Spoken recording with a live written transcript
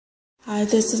Hi,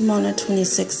 this is Mona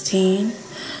 2016.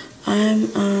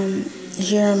 I'm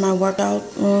here in my workout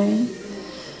room.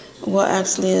 Well,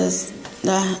 actually, is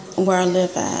that where I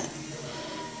live at.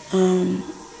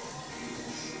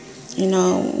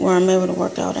 Where I'm able to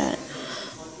work out at.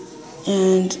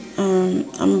 And I'm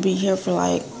gonna be here for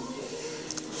like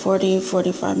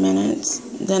 45 minutes.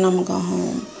 Then I'm gonna go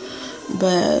home.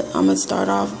 But I'm gonna start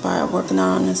off by working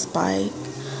out on this bike.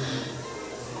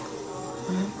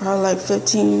 Probably like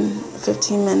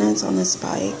 15 minutes on this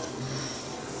bike.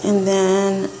 And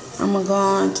then I'm going to go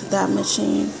on to that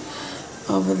machine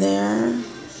over there.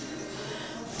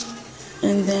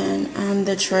 And then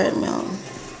the treadmill.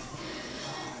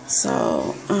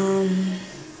 So,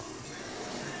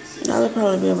 that'll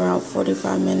probably be around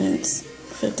 45 minutes,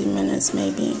 50 minutes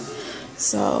maybe.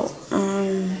 So,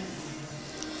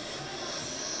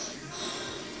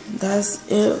 that's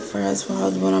it for as far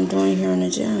as what I'm doing here in the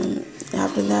gym.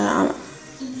 After that, I'm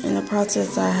in the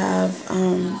process. I have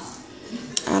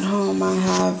at home. I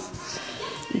have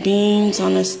beans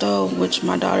on the stove, which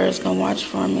my daughter is gonna watch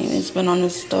for me. It's been on the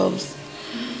stove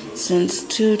since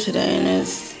 2 today, and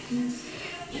it's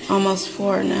almost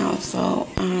 4 now. So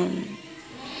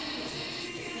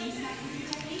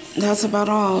that's about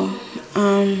all.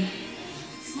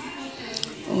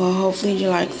 Well, hopefully you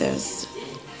like this.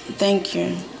 Thank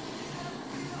you.